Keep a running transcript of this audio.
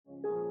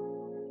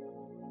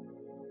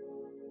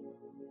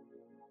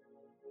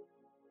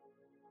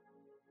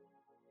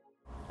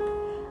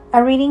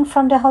A reading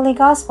from the Holy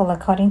Gospel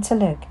according to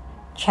Luke,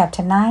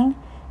 chapter 9,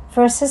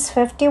 verses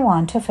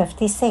 51 to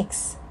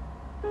 56.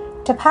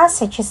 The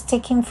passage is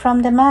taken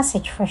from the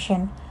Message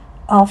version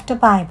of the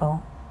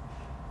Bible.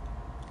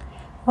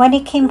 When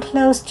it came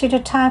close to the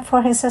time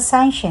for his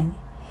ascension,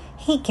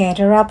 he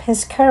gathered up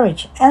his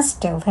courage and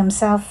steeled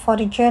himself for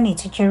the journey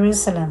to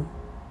Jerusalem.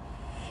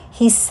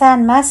 He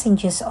sent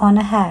messengers on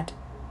ahead.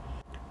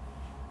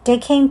 They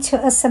came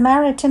to a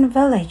Samaritan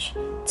village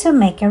to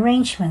make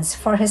arrangements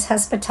for his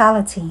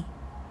hospitality.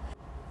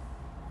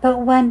 But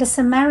when the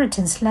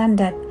Samaritans learned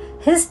that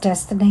his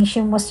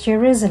destination was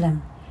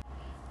Jerusalem,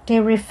 they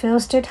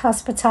refused it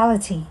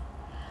hospitality.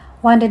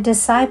 When the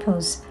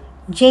disciples,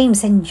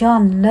 James and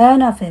John,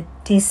 learned of it,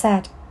 they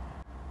said,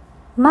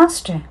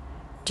 "Master,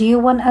 do you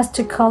want us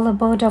to call a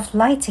bolt of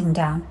lightning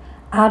down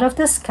out of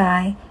the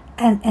sky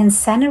and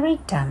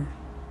incinerate them?"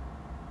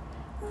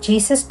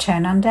 Jesus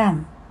turned on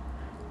them.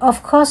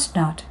 "Of course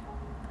not."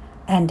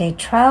 And they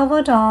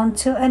traveled on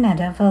to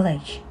another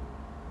village.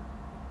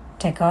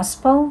 The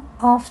Gospel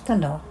of the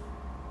Lord.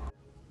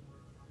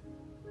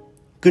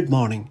 Good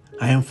morning.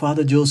 I am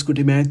Father Joseph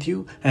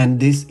Matthew, and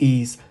this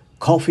is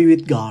Coffee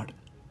with God.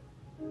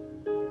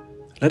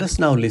 Let us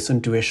now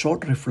listen to a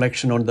short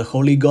reflection on the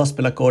Holy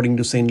Gospel according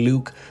to St.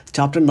 Luke,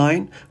 chapter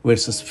 9,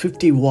 verses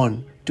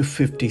 51 to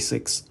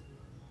 56.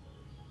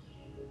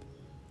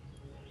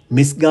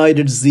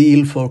 Misguided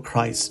zeal for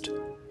Christ.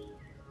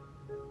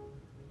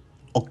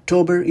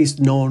 October is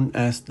known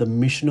as the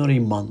missionary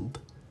month,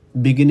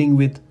 beginning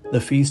with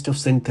the feast of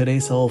St.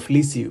 Therese of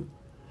Lisieux,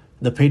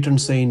 the patron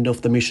saint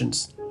of the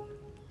missions.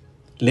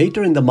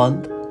 Later in the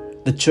month,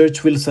 the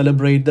Church will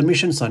celebrate the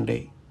Mission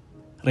Sunday,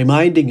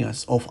 reminding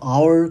us of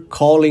our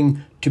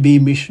calling to be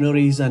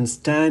missionaries and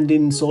stand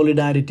in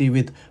solidarity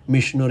with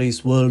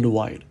missionaries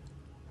worldwide.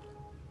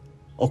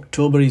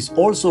 October is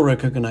also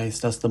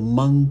recognized as the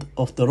month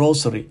of the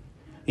Rosary,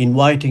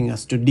 inviting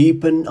us to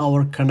deepen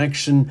our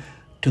connection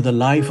to the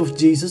life of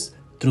Jesus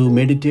through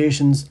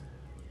meditations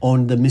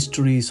on the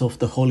mysteries of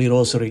the Holy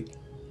Rosary.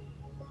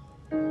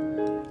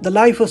 The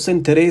life of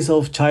St. Teresa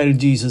of Child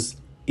Jesus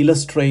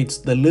illustrates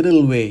the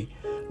little way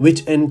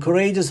which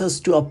encourages us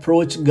to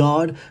approach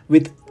God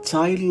with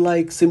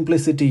childlike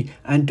simplicity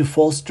and to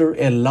foster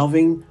a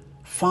loving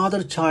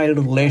father-child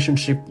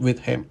relationship with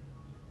Him.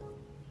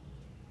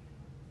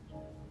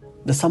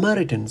 The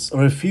Samaritans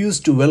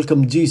refused to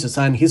welcome Jesus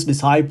and His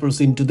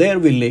disciples into their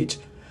village,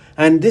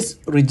 and this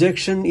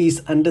rejection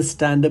is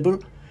understandable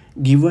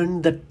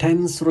given the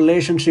tense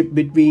relationship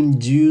between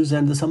Jews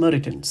and the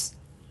Samaritans.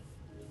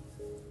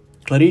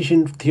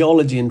 Claretian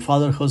theologian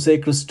Father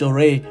Cristo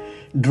Rey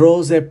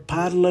draws a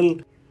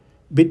parallel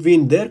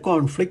between their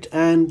conflict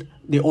and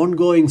the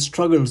ongoing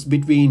struggles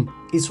between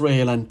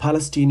Israel and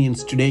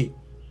Palestinians today.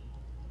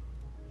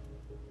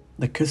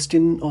 The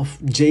question of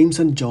James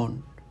and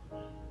John,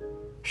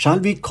 "Shall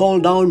we call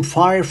down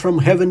fire from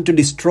heaven to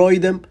destroy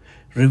them?"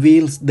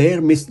 reveals their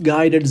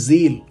misguided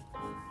zeal.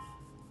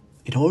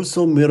 It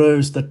also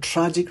mirrors the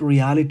tragic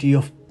reality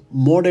of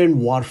modern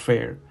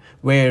warfare,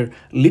 where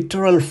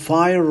literal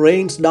fire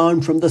rains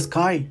down from the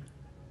sky,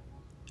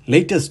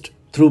 latest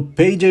through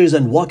pagers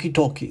and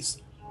walkie-talkies,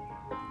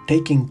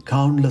 taking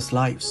countless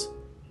lives.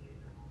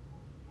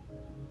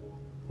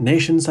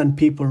 Nations and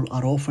people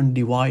are often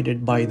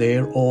divided by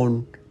their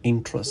own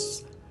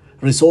interests,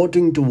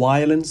 resorting to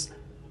violence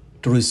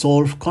to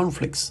resolve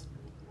conflicts.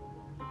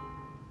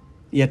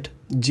 Yet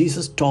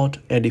Jesus taught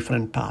a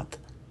different path.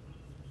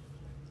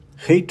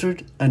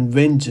 Hatred and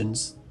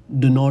vengeance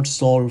do not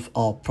solve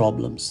our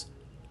problems.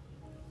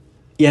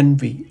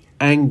 Envy,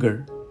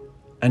 anger,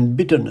 and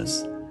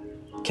bitterness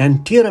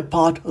can tear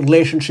apart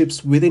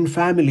relationships within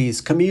families,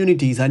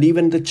 communities, and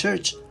even the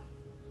church.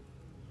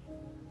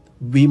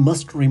 We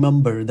must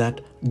remember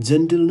that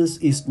gentleness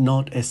is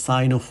not a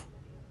sign of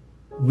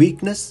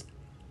weakness,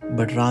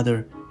 but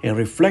rather a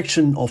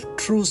reflection of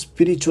true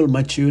spiritual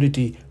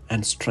maturity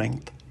and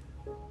strength.